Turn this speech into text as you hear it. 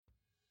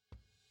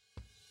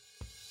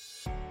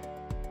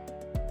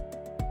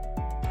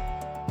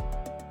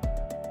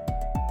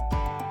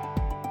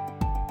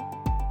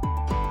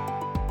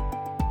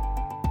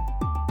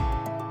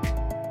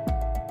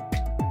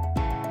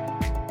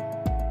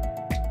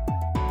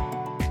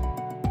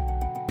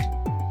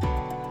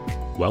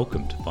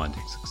Welcome to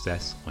Finding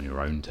Success on Your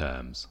Own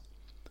Terms,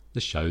 the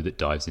show that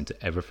dives into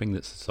everything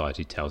that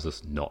society tells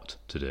us not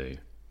to do.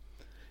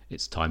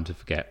 It's time to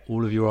forget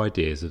all of your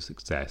ideas of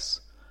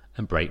success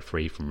and break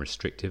free from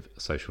restrictive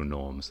social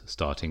norms,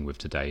 starting with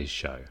today's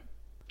show.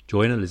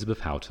 Join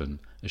Elizabeth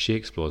Houghton as she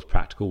explores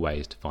practical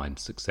ways to find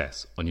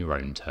success on your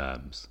own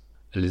terms.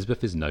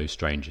 Elizabeth is no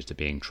stranger to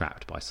being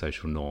trapped by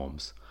social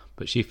norms,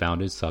 but she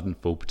found its sudden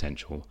full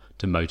potential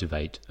to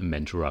motivate and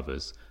mentor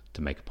others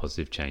to make a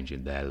positive change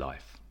in their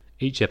life.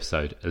 Each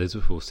episode,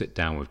 Elizabeth will sit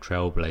down with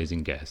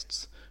trailblazing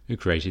guests who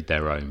created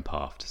their own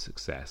path to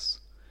success.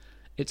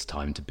 It's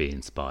time to be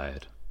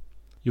inspired.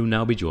 You'll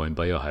now be joined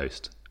by your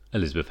host,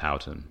 Elizabeth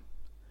Houghton.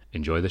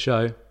 Enjoy the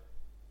show.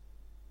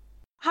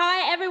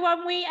 Hi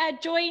everyone, we are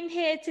joined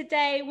here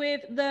today with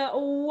the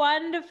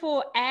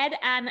wonderful Ed,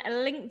 and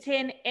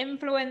LinkedIn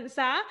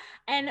influencer,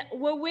 and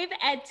we're with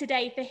Ed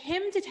today for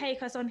him to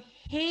take us on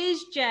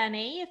his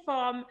journey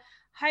from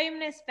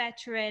homeless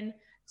veteran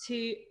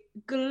to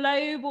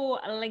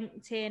global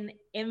LinkedIn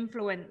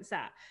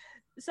influencer.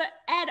 So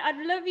Ed,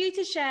 I'd love you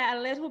to share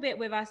a little bit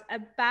with us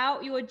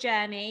about your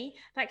journey.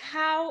 Like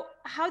how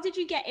did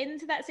you get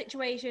into that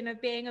situation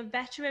of being a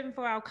veteran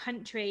for our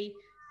country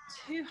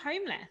to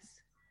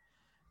homeless?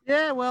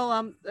 Yeah, well, I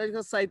was going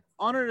to say,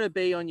 honored to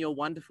be on your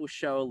wonderful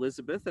show,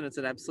 Elizabeth, and it's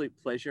an absolute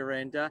pleasure.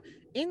 And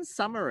in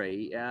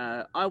summary,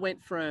 I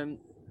went from,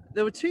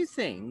 there were two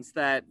things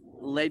that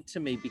led to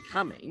me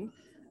becoming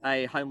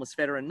a homeless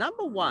veteran.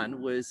 Number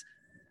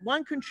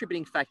one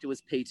contributing factor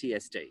was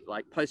PTSD,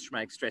 like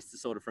post-traumatic stress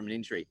disorder from an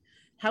injury.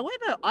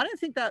 However, I don't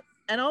think that,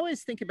 and I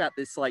always think about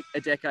this like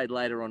a decade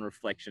later on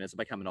reflection as I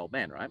become an old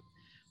man, right?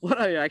 What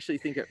I actually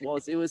think it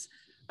was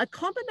a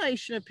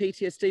combination of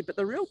PTSD, but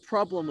the real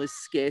problem was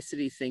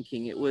scarcity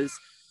thinking. It was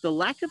the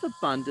lack of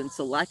abundance,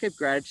 the lack of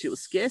gratitude. It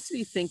was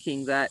scarcity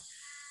thinking that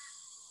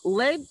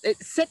it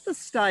set the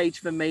stage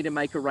for me to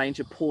make a range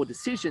of poor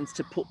decisions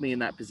to put me in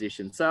that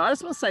position. So I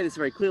just want to say this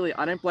very clearly.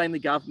 I don't blame the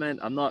government.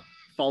 I'm not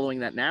following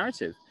that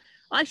narrative.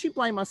 I actually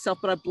blame myself,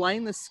 but I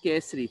blame the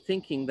scarcity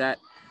thinking that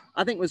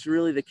I think was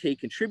really the key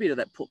contributor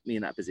that put me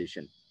in that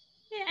position.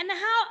 Yeah, and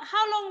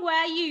how long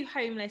were you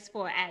homeless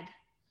for, Ed?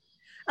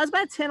 I was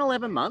about 10,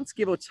 11 months,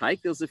 give or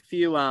take. There was a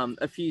few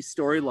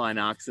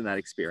storyline arcs in that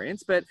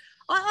experience, but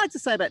I like to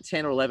say about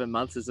 10 or 11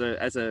 months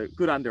as a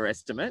good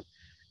underestimate.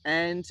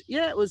 And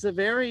yeah, it was a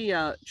very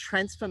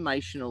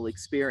transformational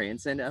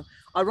experience. And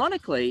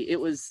ironically, it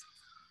was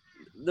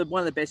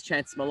one of the best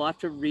chances of my life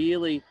to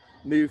really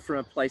move from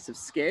a place of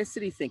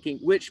scarcity thinking,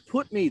 which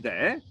put me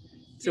there,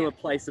 to a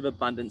place of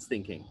abundance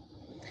thinking.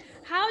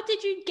 How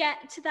did you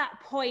get to that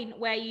point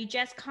where you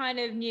just kind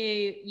of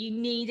knew you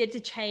needed to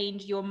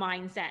change your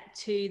mindset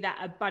to that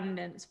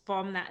abundance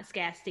from that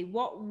scarcity?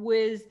 What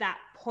was that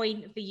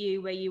point for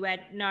you where you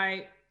went,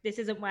 no, this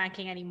isn't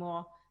working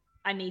anymore.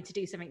 I need to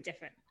do something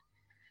different?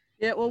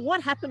 Yeah, well,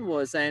 what happened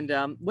was, and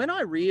when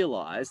I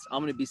realized I'm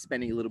going to be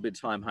spending a little bit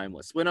of time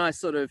homeless, when I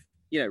sort of,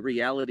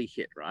 reality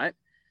hit, right?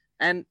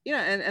 And,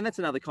 and that's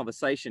another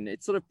conversation.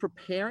 It's sort of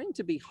preparing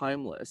to be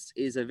homeless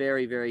is a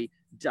very, very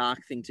dark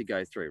thing to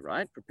go through,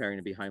 right? Preparing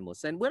to be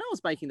homeless. And when I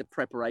was making the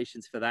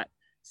preparations for that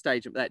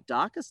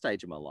darker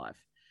stage of my life,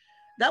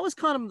 that was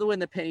kind of when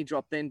the penny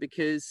dropped then,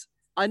 because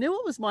I knew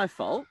it was my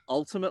fault.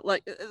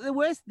 Ultimately,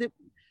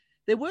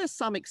 there were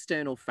some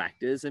external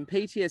factors, and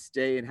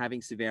PTSD and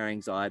having severe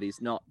anxiety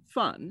is not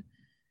fun.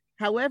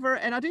 However,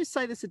 and I do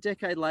say this a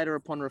decade later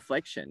upon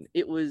reflection,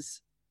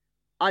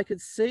 I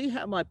could see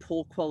how my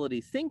poor quality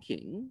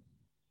thinking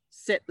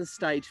set the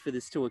stage for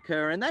this to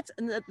occur. And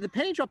the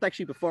penny dropped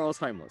actually before I was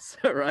homeless,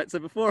 right? So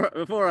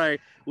before I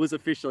was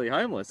officially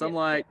homeless, I'm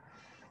like,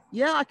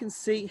 yeah, I can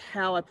see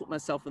how I put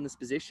myself in this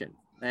position.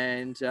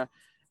 And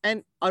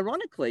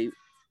ironically,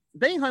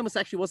 being homeless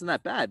actually wasn't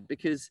that bad,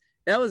 because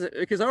I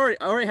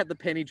already had the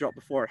penny drop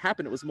before it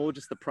happened. It was more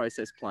just the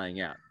process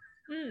playing out.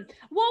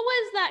 What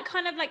was that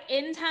kind of like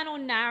internal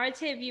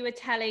narrative you were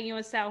telling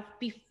yourself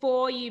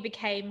before you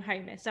became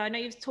homeless? So I know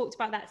you've talked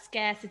about that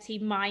scarcity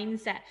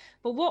mindset,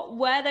 but what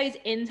were those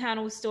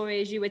internal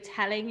stories you were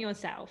telling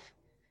yourself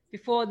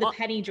before the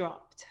penny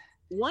dropped?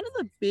 One of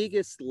the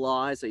biggest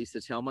lies I used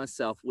to tell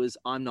myself was,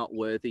 I'm not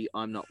worthy,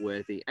 I'm not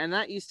worthy. And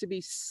that used to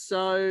be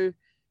so,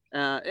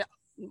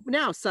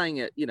 now saying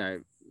it,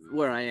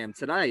 where I am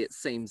today, it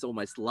seems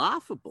almost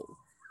laughable.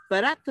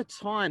 But at the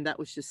time, that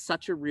was just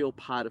such a real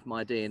part of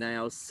my DNA.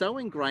 I was so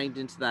ingrained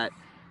into that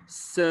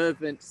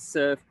servant,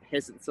 serf,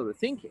 peasant sort of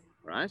thinking,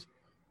 right?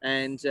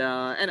 And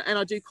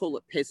I do call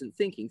it peasant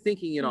thinking.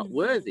 Thinking you're not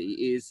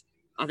worthy is,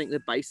 I think,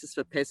 the basis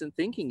for peasant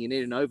thinking. You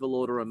need an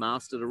overlord or a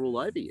master to rule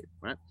over you,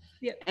 right?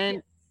 Yeah.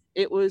 And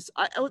it was,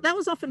 that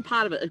was often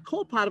part of it. A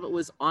core part of it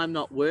was, I'm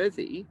not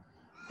worthy.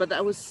 But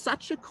that was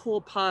such a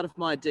core part of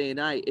my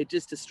DNA, it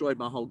just destroyed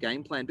my whole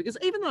game plan. Because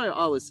even though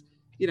I was,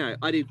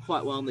 I did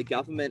quite well in the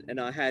government, and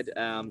I had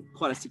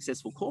quite a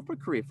successful corporate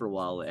career for a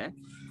while there,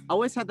 I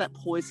always had that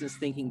poisonous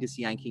thinking just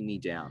yanking me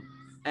down.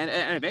 And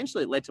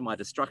eventually it led to my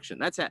destruction.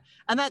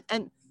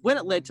 And when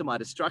it led to my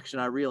destruction,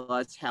 I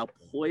realized how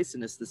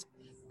poisonous this,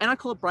 and I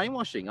call it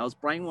brainwashing. I was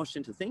brainwashed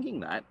into thinking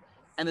that.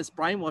 And this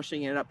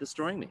brainwashing ended up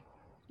destroying me.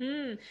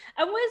 And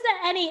was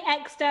there any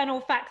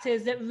external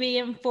factors that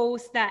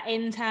reinforced that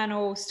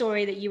internal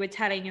story that you were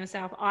telling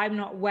yourself, I'm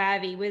not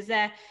worthy? Was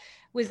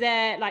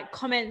there like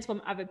comments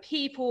from other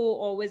people,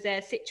 or was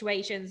there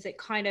situations that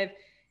kind of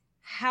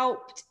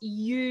helped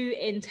you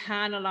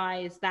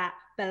internalize that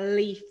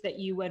belief that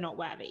you were not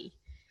worthy?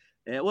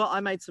 Yeah, well, I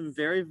made some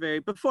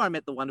before I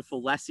met the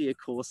wonderful Lassie, of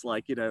course,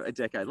 like, you know, a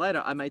decade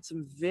later, I made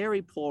some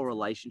very poor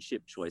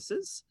relationship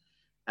choices.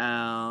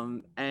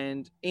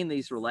 And in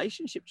these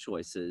relationship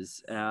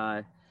choices,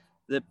 the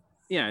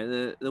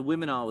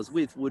women I was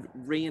with would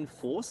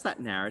reinforce that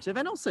narrative.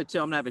 And also, too,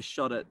 I'm going to have a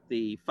shot at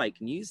the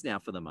fake news now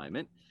for the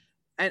moment.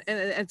 And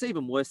it's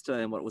even worse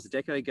than what it was a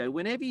decade ago.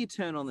 Whenever you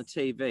turn on the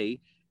TV,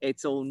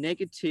 it's all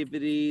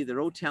negativity. They're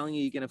all telling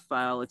you you're going to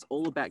fail. It's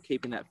all about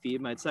keeping that fear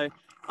mode. So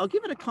I'll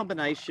give it a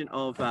combination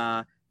of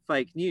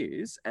fake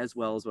news as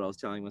well as what I was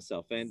telling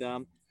myself.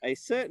 And a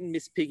certain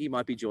Miss Piggy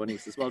might be joining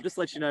us as well. Just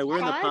to let you know, we're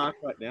in the park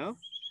right now.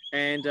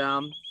 And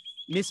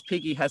Miss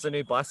Piggy has a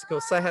new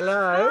bicycle. Say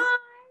hello. Hi.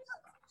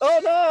 Oh,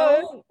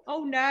 no.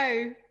 Oh,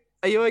 no.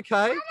 Are you okay?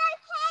 I'm okay,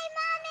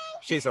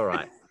 Mummy. She's all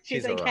right.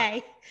 She's okay.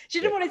 Right. She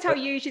didn't want to tell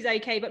you she's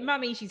okay, but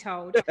Mummy, she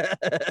told.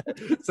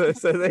 so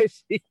there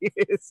she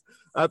is.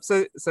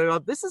 So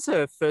this is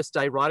her first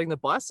day riding the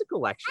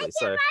bicycle, actually. I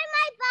can ride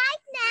my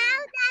bike now,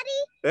 Daddy.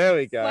 There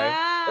we go.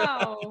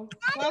 Wow.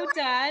 Well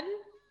done.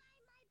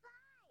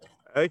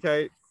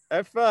 Okay.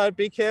 Have fun.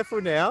 Be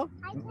careful now.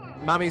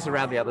 Mummy's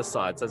around the other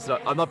side, so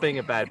I'm not being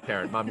a bad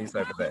parent. Mummy's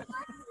over there.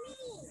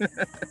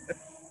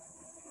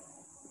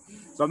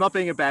 So I'm not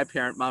being a bad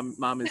parent.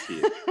 Mum is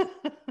here.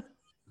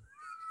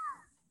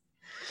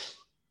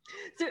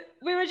 So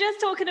we were just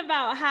talking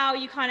about how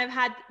you kind of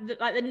had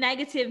the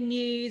negative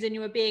news, and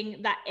you were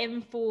being that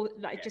info,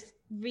 just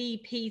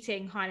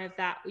repeating kind of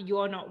that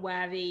you're not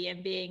worthy,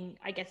 and being,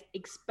 I guess,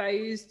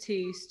 exposed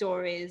to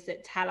stories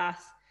that tell us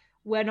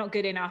we're not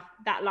good enough,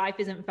 that life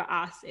isn't for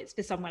us, it's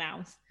for someone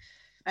else.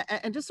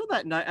 And just on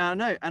that note,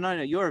 I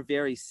know you're a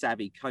very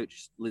savvy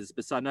coach,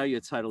 Elizabeth, so I know you're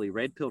totally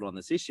red-pilled on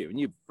this issue, and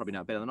you probably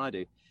know better than I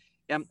do.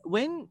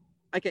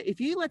 If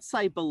you, let's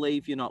say,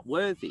 believe you're not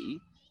worthy,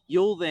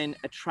 you'll then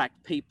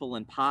attract people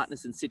and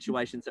partners and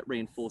situations that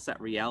reinforce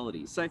that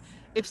reality. So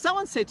if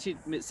someone said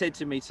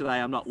to me today,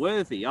 I'm not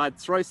worthy, I'd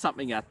throw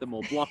something at them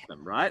or block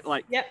them, right?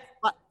 Like, yep.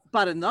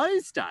 But in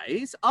those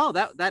days,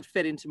 that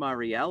fed into my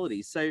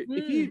reality. So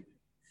if you,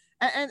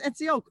 and it's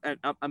the old,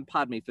 and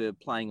pardon me for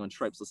playing on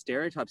tropes or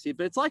stereotypes here,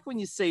 but it's like when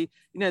you see,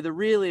 the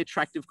really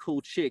attractive,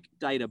 cool chick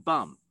date a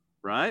bum,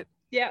 right?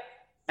 Yeah.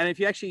 And if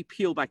you actually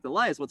peel back the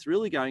layers, what's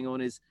really going on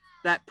is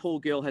that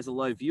poor girl has a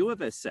low view of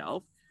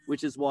herself,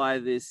 which is why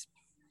this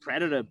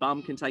predator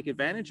bum can take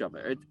advantage of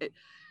her.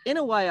 In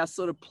a way, I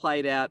sort of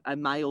played out a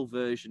male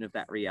version of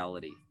that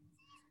reality.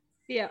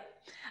 Yeah.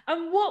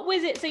 And what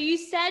was it? So you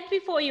said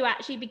before you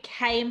actually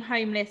became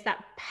homeless,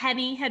 that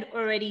penny had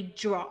already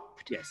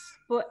dropped. Yes.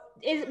 But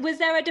was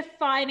there a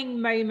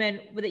defining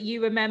moment that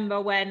you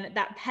remember when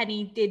that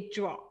penny did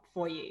drop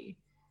for you?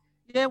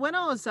 Yeah, when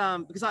I was,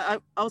 because I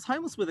was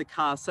homeless with a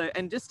car. So,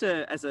 and just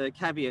as a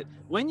caveat,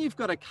 when you've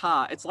got a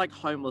car, it's like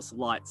homeless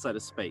light, so to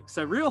speak.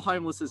 So real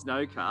homeless is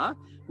no car.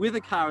 With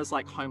a car is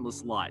like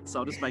homeless light. So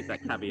I'll just make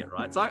that caveat,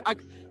 right? So I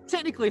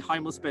technically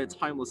homeless, but it's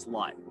homeless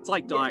light. It's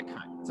like Diet Coke.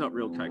 It's not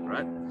real Coke,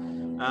 right?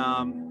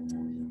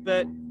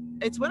 But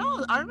it's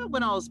I remember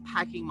when I was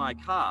packing my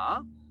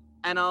car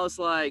and I was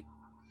like,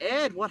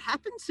 Ed, what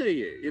happened to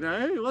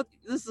you?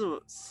 This is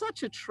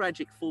such a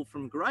tragic fall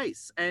from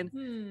grace. And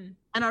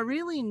I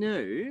really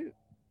knew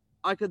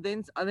I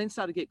then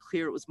started to get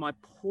clear it was my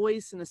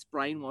poisonous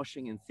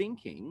brainwashing and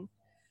thinking.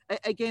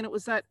 Again, it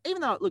was that,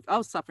 even though, look, I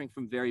was suffering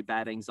from very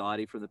bad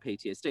anxiety from the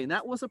PTSD, and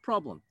that was a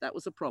problem.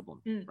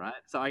 Right?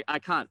 So I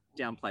can't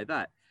downplay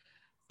that.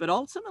 But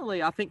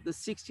ultimately, I think the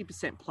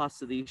 60%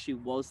 plus of the issue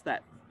was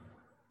that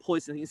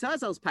poison thing. So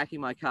as I was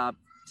packing my car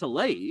to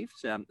leave,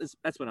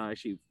 that's when I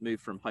actually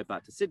moved from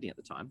Hobart to Sydney at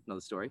the time, another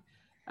story.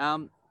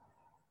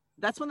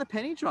 That's when the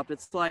penny dropped.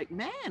 It's like,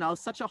 man, I was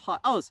such a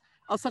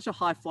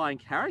high flying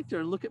character,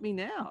 and look at me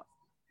now.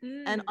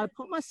 And I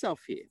put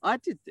myself here. I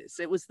did this.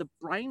 It was the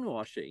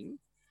brainwashing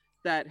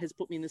that has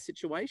put me in this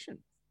situation.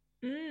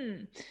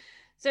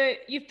 So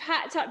you've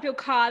packed up your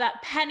car,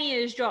 that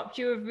penny has dropped,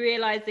 you have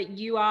realized that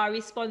you are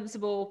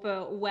responsible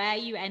for where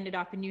you ended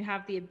up, and you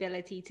have the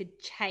ability to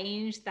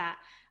change that.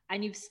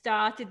 And you've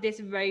started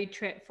this road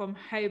trip from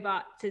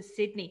Hobart to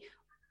Sydney.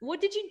 What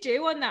did you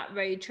do on that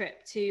road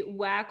trip to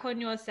work on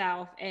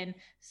yourself and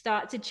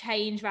start to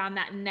change around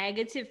that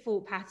negative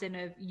thought pattern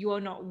of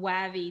you're not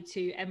worthy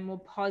to a more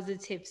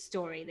positive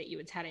story that you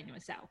were telling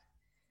yourself?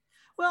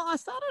 Well,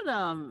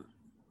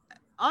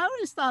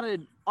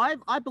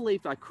 I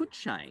believed I could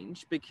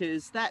change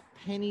because that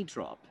penny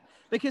drop.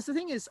 Because the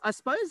thing is, I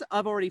suppose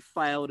I've already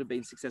failed and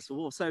been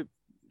successful. So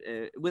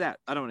I don't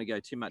want to go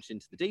too much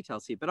into the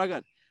details here, but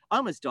I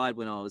almost died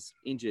when I was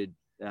injured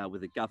with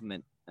the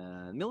government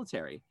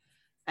military.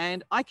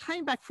 And I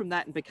came back from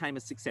that and became a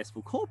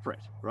successful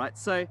corporate, right?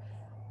 So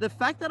the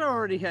fact that I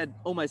already had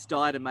almost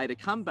died and made a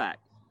comeback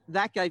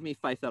that gave me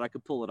faith that I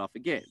could pull it off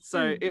again.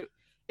 So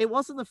it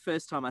wasn't the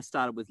first time I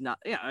started with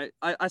nothing.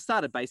 I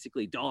started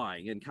basically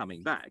dying and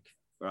coming back,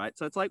 right?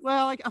 So it's like,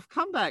 well, like I've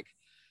come back,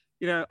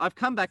 I've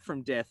come back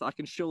from death. I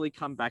can surely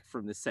come back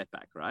from this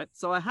setback, right?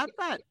 So I had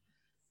that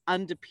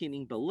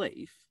underpinning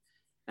belief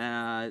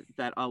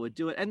that I would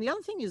do it. And the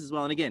other thing is as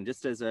well, and again,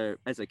 just as a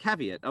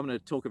caveat, I'm going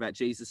to talk about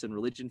Jesus and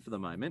religion for the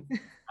moment.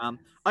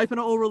 Open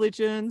to all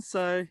religions.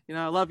 So,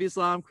 I love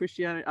Islam,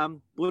 Christianity,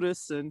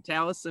 Buddhists and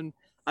Taoists, and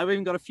I've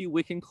even got a few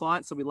Wiccan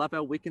clients, so we love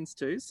our Wiccans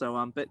too.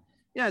 So, but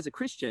as a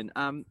Christian,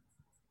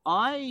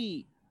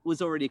 I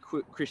was already a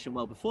Christian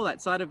well before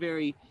that. So I had a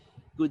very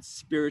good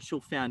spiritual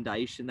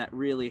foundation that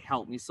really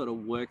helped me sort of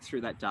work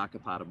through that darker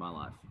part of my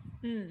life.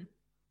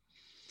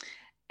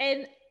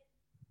 And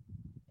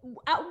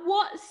at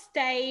what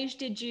stage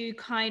did you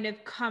kind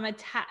of come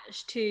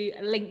attached to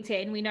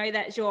LinkedIn? We know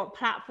that's your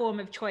platform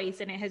of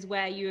choice, and it is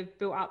where you have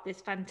built up this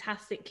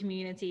fantastic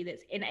community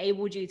that's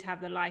enabled you to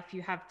have the life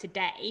you have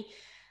today.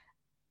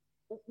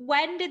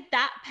 When did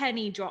that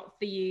penny drop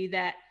for you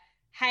that,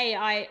 hey,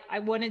 I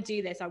want to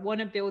do this. I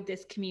want to build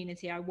this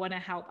community. I want to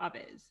help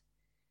others?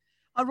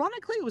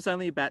 Ironically, it was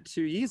only about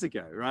 2 years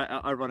ago, right?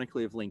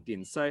 Ironically, of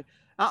LinkedIn. So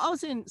I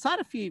had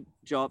a few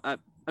jobs.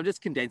 I'm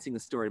just condensing the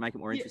story to make it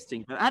more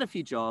interesting, but I had a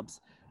few jobs.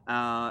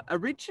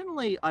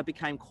 Originally, I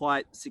became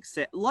quite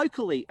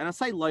locally, and I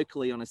say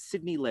locally on a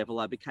Sydney level,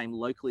 I became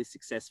locally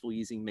successful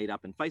using Meetup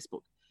and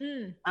Facebook.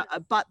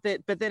 But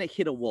then it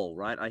hit a wall,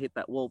 right? I hit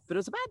that wall. But it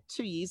was about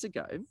 2 years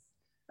ago.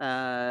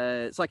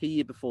 It's like a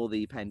year before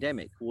the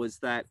pandemic, was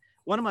that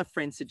one of my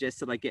friends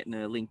suggested I get into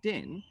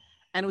LinkedIn.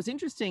 And it was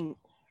interesting.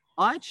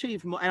 I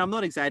achieved more, and I'm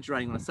not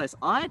exaggerating when I say this,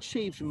 I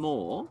achieved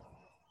more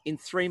in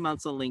 3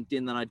 months on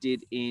LinkedIn than I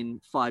did in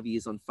 5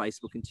 years on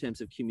Facebook in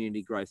terms of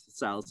community growth,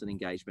 sales and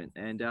engagement.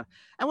 And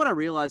what I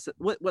realized that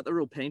what the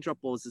real penny drop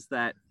was is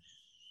that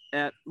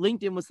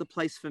LinkedIn was the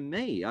place for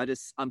me.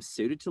 I'm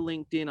suited to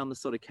LinkedIn. I'm the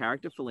sort of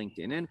character for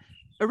LinkedIn. And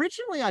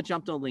originally I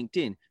jumped on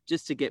LinkedIn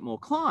just to get more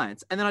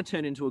clients. And then I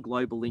turned into a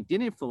global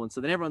LinkedIn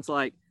influencer. Then everyone's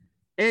like,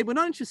 Ed, we're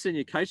not interested in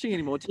your coaching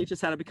anymore. Teach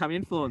us how to become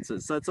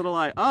influencers. So it's sort of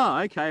like, oh,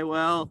 okay,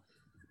 well,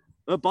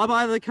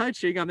 bye-bye the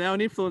coaching. I'm now an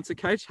influencer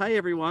coach. Hey,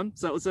 everyone.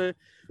 So it was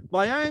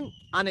my own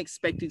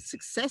unexpected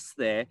success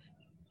there.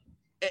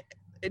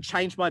 It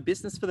changed my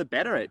business for the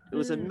better. It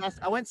was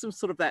I went from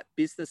sort of that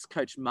business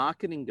coach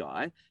marketing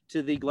guy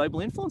to the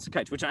global influencer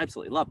coach, which I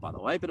absolutely love, by the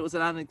way, but it was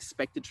an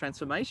unexpected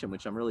transformation,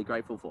 which I'm really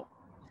grateful for.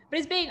 But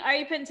it's being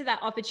open to that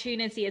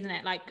opportunity, isn't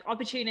it? Like,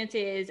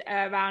 opportunities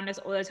are around us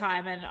all the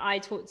time. And I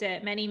talk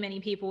to many, many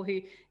people who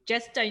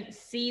just don't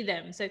see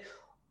them. So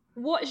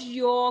what's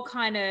your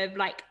kind of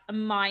like a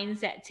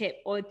mindset tip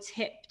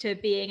to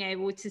being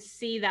able to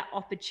see that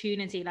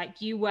opportunity?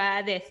 Like, you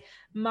were this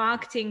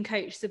marketing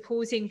coach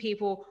supporting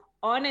people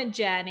on a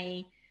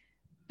journey,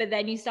 but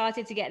then you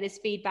started to get this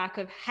feedback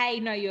of, hey,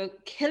 no, you're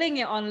killing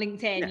it on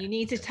LinkedIn. You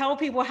need to tell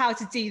people how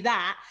to do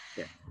that.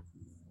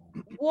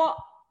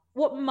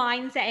 What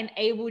mindset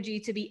enabled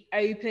you to be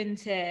open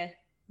to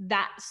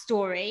that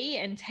story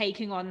and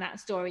taking on that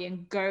story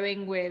and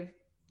going with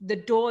the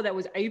door that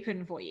was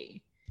open for you?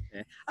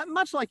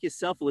 Much like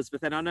yourself,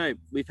 Elizabeth, and I know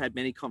we've had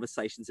many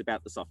conversations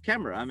about this off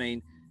camera. I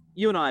mean,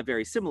 you and I are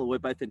very similar. We're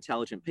both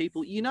intelligent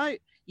people. You know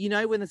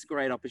when there's a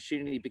great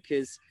opportunity,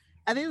 because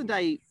at the end of the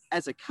day,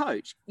 as a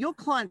coach, your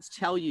clients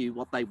tell you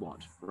what they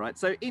want, right?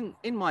 So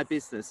in my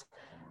business,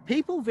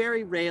 people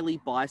very rarely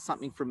buy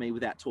something from me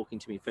without talking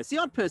to me first. The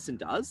odd person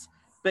does,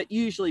 but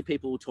usually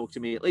people will talk to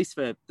me at least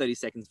for 30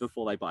 seconds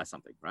before they buy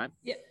something, right?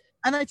 Yeah.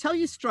 And they tell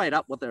you straight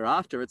up what they're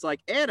after. It's like,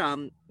 Ed,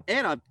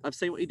 I've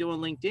seen what you do on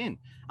LinkedIn.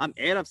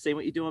 Ed, I've seen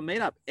what you do on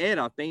Meetup. Ed,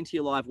 I've been to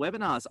your live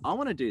webinars. I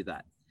want to do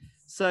that.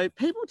 So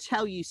people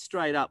tell you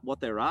straight up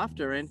what they're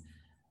after.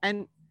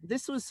 And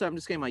this was, so I'm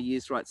just getting my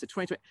years right. So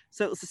 2020.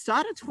 So it was the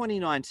start of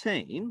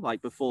 2019,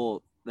 like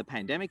before the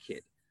pandemic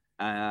hit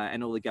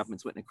and all the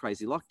governments went in a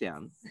crazy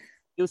lockdown.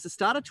 It was the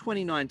start of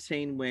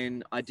 2019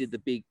 when I did the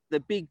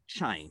big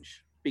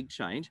change,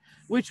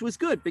 which was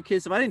good,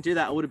 because if I didn't do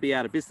that, I would have been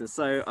out of business.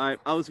 So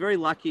I was very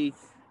lucky.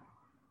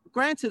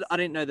 Granted, I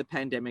didn't know the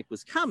pandemic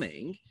was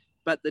coming,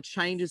 but the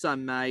changes I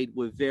made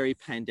were very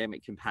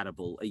pandemic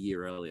compatible a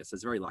year earlier. So I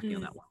was very lucky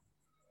on that one.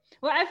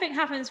 Well, everything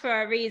happens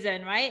for a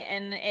reason, right?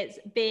 And it's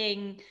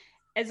being,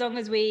 as long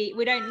as we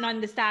don't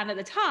understand at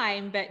the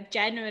time, but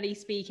generally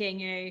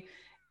speaking,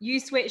 you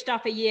switched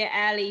up a year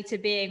early to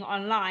being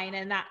online,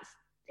 and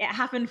it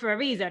happened for a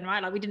reason,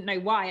 right? Like, we didn't know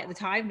why at the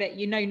time, but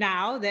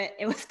now that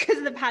it was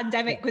because the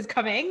pandemic was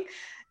coming,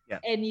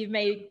 and you've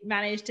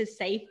managed to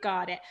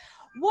safeguard it.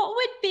 What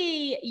would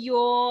be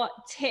your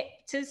tip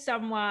to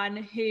someone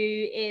who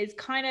is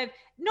kind of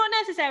not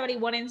necessarily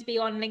wanting to be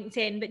on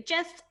LinkedIn, but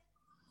just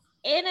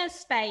in a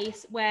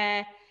space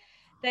where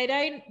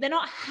they're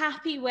not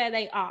happy where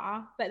they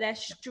are, but they're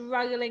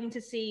struggling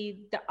to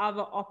see the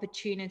other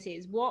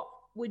opportunities? What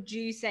would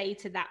you say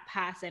to that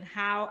person?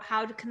 How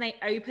can they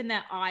open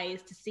their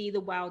eyes to see the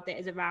world that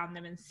is around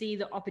them and see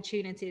the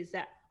opportunities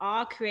that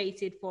are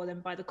created for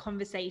them by the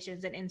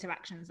conversations and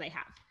interactions they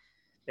have?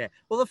 Yeah.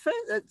 Well, the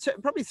first,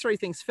 probably three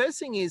things. First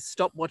thing is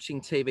stop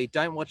watching TV.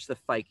 Don't watch the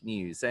fake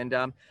news. And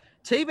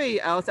TV,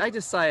 I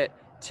just say it,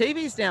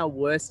 TV is now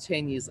worse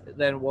 10 years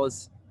than it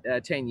was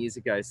 10 years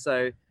ago.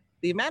 So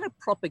the amount of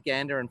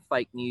propaganda and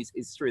fake news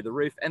is through the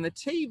roof. And the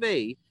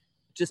TV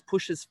just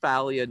pushes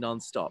failure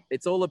nonstop.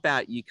 It's all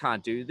about you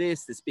can't do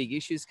this, this big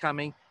issue's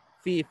coming,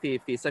 fear, fear,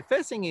 fear. So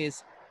first thing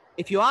is,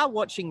 if you are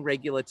watching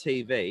regular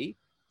TV,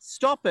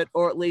 stop it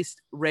or at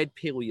least red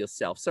pill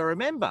yourself. So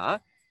remember,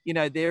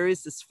 there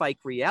is this fake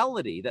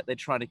reality that they're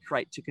trying to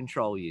create to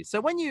control you.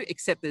 So when you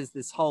accept there's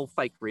this whole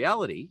fake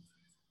reality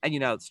and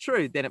it's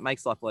true, then it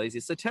makes life a lot easier.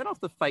 So turn off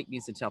the fake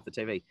news and turn off the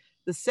TV.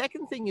 The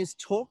second thing is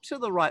talk to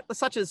the right,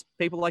 such as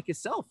people like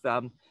yourself.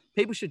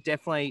 People should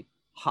definitely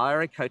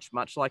hire a coach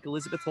much like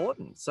Elizabeth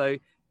Horton. So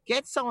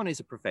get someone who's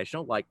a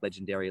professional like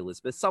legendary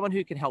Elizabeth, someone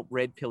who can help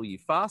red pill you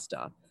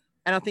faster.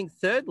 And I think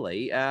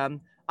thirdly, I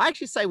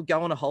actually say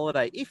go on a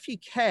holiday. If you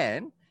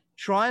can,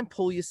 try and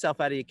pull yourself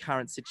out of your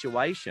current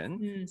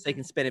situation so you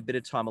can spend a bit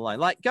of time alone.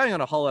 Like going on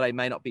a holiday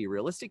may not be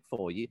realistic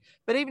for you,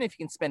 but even if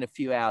you can spend a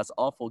few hours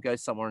off or go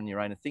somewhere on your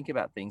own and think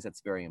about things,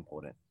 that's very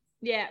important.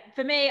 Yeah,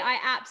 for me, I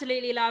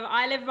absolutely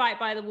I live right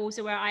by the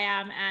water where I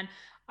am, and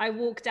I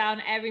walk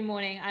down every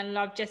morning and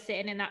love just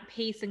sitting in that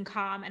peace and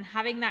calm and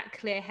having that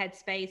clear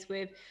headspace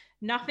with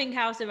nothing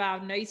else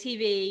around, no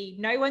TV,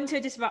 no one to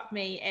disrupt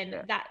me. And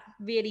that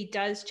really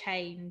does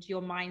change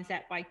your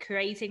mindset by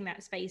creating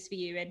that space for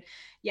you. And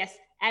yes,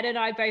 Ed and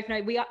I both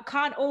know we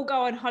can't all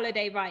go on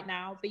holiday right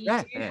now, but you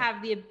do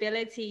have the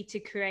ability to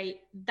create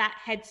that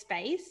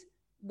headspace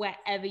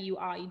wherever you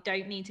are. You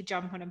don't need to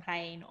jump on a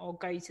plane or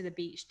go to the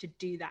beach to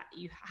do that.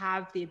 You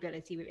have the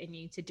ability within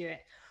you to do it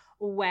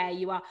where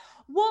you are.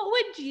 What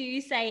would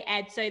you say,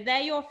 Ed? So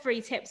they're your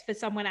 3 tips for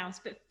someone else,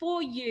 but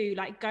for you,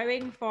 like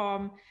going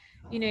from,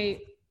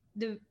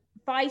 the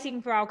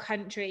fighting for our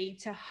country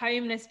to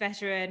homeless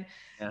veteran,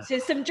 to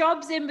some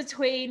jobs in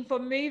between,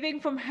 from moving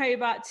from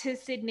Hobart to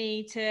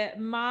Sydney to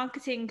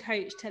marketing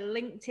coach to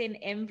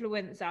LinkedIn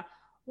influencer,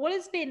 what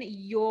has been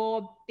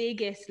your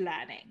biggest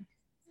learning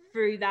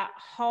through that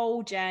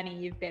whole journey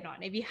you've been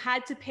on? If you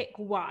had to pick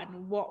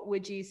one, what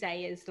would you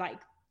say is like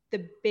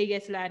the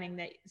biggest learning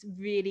that's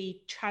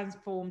really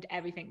transformed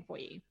everything for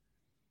you?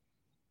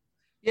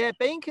 Yeah,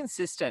 being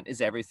consistent is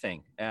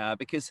everything,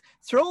 because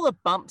through all the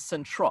bumps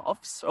and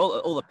troughs,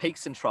 all the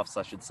peaks and troughs,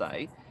 I should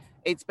say,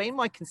 it's been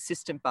my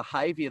consistent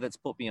behavior that's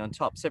put me on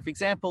top. So for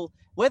example,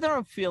 whether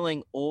I'm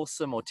feeling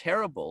awesome or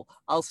terrible,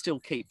 I'll still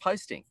keep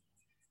posting.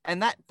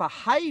 And that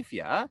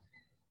behavior,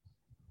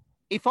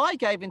 if I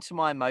gave into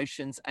my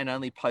emotions and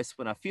only post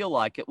when I feel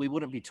like it, we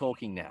wouldn't be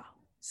talking now.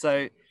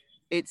 So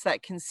it's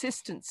that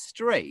consistent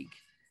streak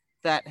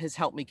that has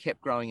helped me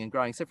keep growing and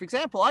growing. So for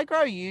example, I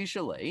grow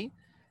usually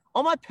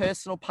on my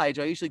personal page,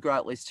 I usually grow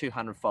at least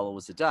 200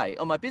 followers a day.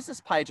 On my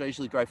business page, I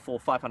usually grow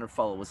 500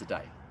 followers a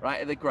day,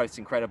 right? The growth's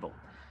incredible.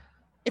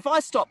 If I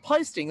stop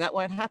posting, that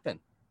won't happen.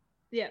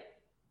 Yeah.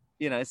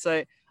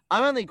 So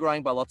I'm only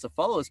growing by lots of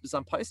followers because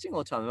I'm posting all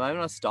the time. The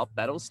moment I stop,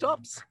 that all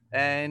stops.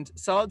 And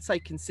so I'd say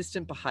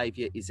consistent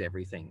behavior is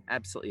everything,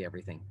 absolutely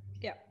everything.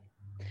 Yeah.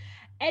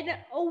 And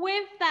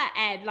with that,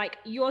 Ed, like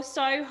you're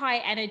so high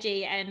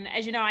energy. And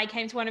as you know, I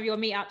came to one of your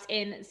meetups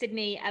in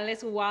Sydney a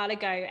little while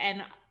ago,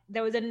 and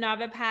there was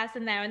another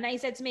person there, and they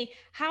said to me,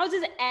 how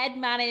does Ed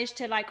manage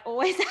to like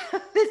always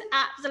have this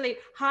absolute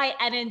high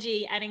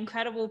energy and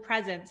incredible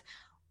presence?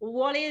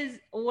 What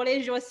is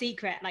your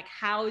secret? Like,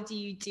 how do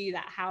you do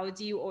that? How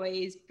do you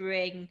always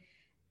bring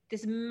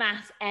this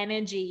mass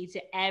energy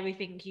to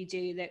everything you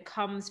do that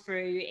comes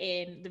through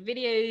in the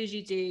videos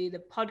you do,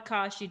 the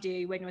podcast you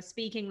do, when you're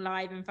speaking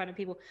live in front of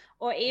people,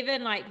 or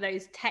even like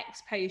those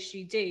text posts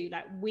you do?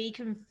 Like, we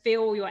can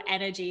feel your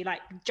energy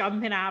like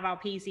jumping out of our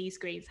PC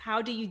screens.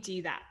 How do you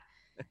do that?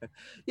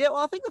 Yeah, well,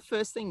 I think the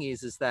first thing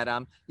is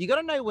that you got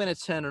to know when to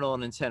turn it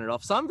on and turn it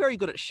off. So I'm very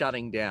good at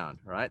shutting down,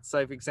 right?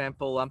 So for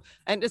example,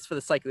 and just for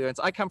the sake of the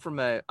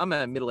audience, I'm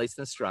a Middle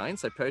Eastern Australian,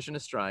 so Persian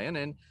Australian,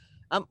 and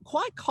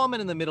quite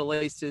common in the Middle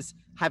East is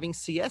having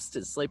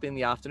siestas, sleep in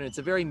the afternoon. It's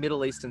a very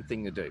Middle Eastern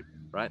thing to do,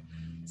 right?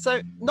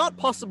 So not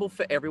possible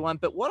for everyone,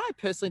 but what I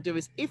personally do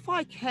is if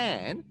I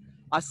can,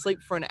 I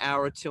sleep for an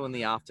hour or 2 in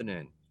the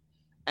afternoon.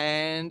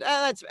 And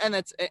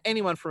that's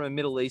anyone from a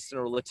Middle Eastern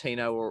or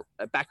Latino or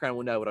a background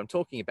will know what I'm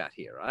talking about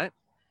here, right?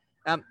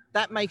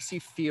 That makes you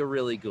feel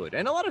really good.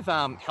 And a lot of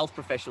health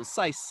professionals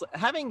say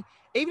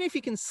even if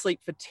you can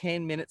sleep for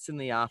 10 minutes in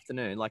the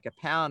afternoon, like a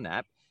power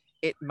nap,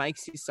 it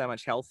makes you so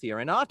much healthier.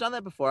 And I've done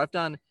that before.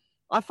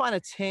 I find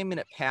a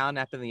 10-minute power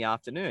nap in the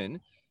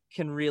afternoon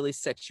can really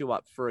set you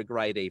up for a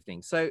great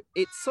evening. So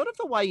it's sort of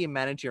the way you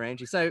manage your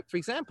energy. So for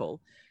example,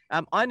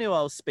 I knew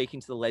I was speaking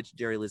to the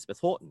legendary Elizabeth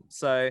Horton.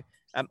 So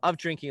I'm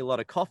drinking a lot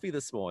of coffee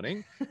this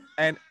morning,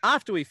 and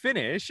after we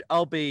finish,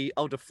 I'll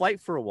deflate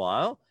for a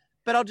while,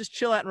 but I'll just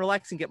chill out and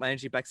relax and get my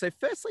energy back. So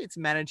firstly, it's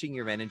managing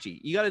your energy.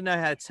 You got to know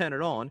how to turn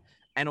it on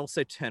and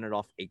also turn it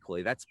off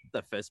equally. That's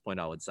the first point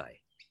I would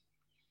say.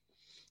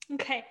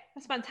 Okay,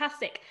 that's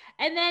fantastic.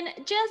 And then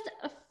just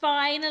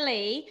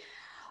finally,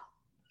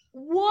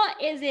 What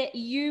is it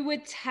you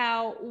would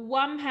tell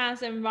one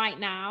person right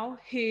now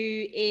who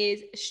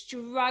is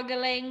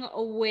struggling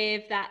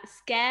with that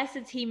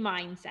scarcity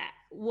mindset?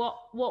 What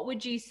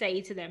would you say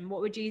to them?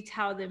 What would you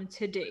tell them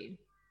to do?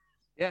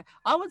 Yeah,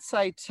 I would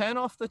say turn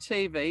off the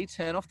TV,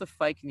 turn off the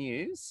fake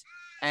news,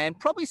 and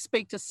probably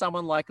speak to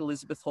someone like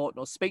Elizabeth Horton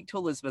or speak to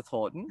Elizabeth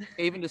Horton.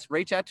 Even just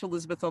reach out to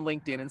Elizabeth on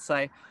LinkedIn and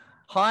say,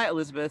 "Hi,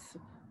 Elizabeth.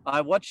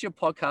 I watched your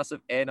podcast of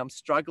Ed. I'm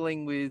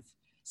struggling with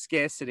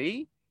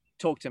scarcity.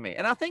 Talk to me."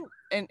 And I think,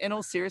 in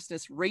all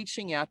seriousness,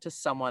 reaching out to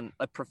someone,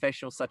 a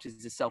professional such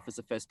as yourself, is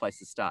the first place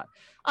to start.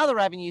 Other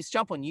avenues,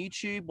 jump on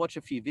YouTube, watch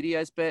a few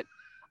videos, but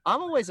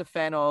I'm always a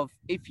fan of,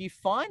 if you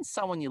find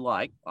someone you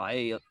like,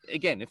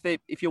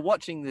 if you're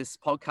watching this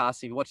podcast,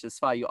 if you watch this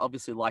far, you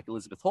obviously like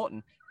Elizabeth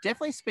Horton,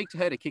 definitely speak to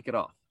her to kick it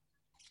off.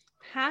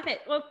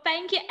 Perfect. Well,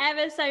 thank you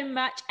ever so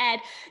much,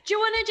 Ed. Do you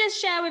want to just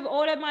share with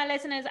all of my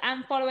listeners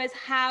and followers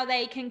how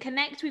they can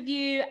connect with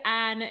you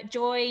and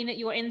join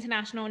your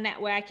international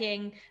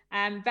networking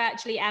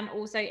virtually and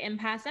also in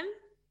person?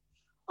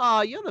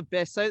 Oh, you're the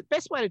best. So the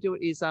best way to do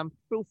it is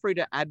feel free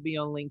to add me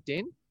on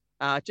LinkedIn.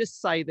 Just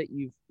say that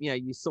you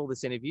saw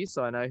this interview,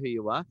 so I know who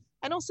you are.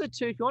 And also,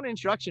 too, if you want an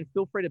introduction,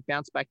 feel free to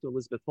bounce back to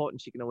Elizabeth Horton.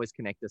 She can always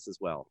connect us as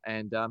well.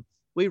 And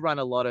we run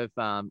a lot of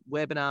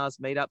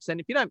webinars, meetups. And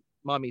if you don't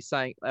mind me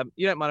saying,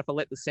 you don't mind if I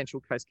let the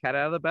Central Coast cat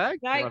out of the bag?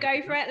 No,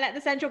 go for it. Let the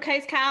Central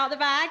Coast cat out of the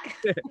bag.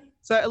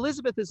 So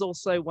Elizabeth is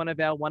also one of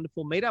our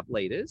wonderful meetup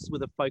leaders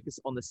with a focus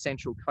on the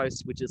Central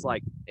Coast, which is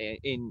like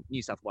in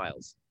New South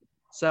Wales.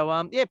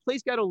 So,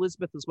 please go to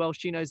Elizabeth as well.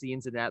 She knows the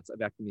ins and outs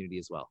of our community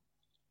as well.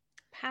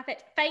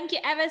 Perfect. Thank you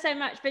ever so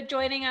much for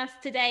joining us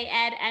today,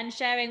 Ed, and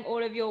sharing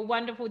all of your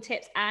wonderful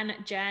tips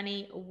and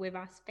journey with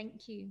us.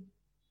 Thank you.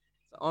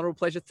 It's an honorable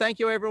pleasure. Thank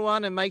you,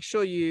 everyone. And make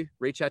sure you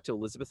reach out to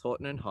Elizabeth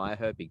Horton and hire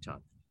her big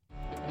time.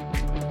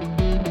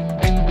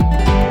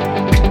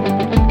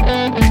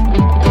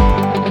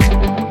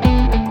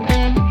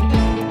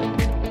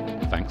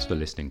 Thanks for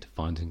listening to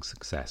Finding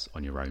Success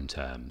on Your Own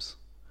Terms.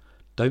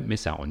 Don't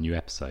miss out on new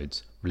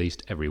episodes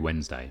released every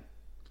Wednesday.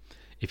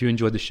 If you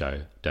enjoyed the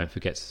show, don't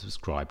forget to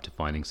subscribe to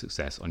Finding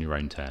Success on Your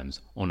Own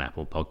Terms on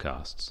Apple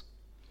Podcasts.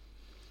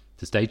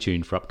 To stay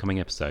tuned for upcoming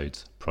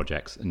episodes,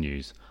 projects and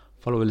news,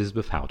 follow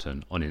Elizabeth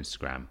Houghton on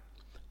Instagram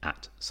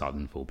at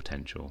Southern Full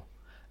Potential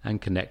and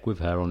connect with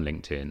her on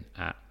LinkedIn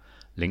at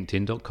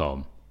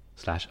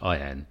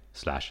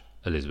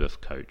linkedin.com/in/Elizabeth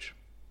Coach.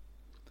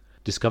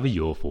 Discover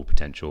your full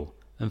potential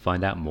and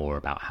find out more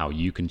about how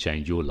you can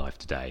change your life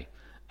today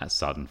at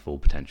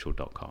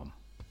southernfullpotential.com.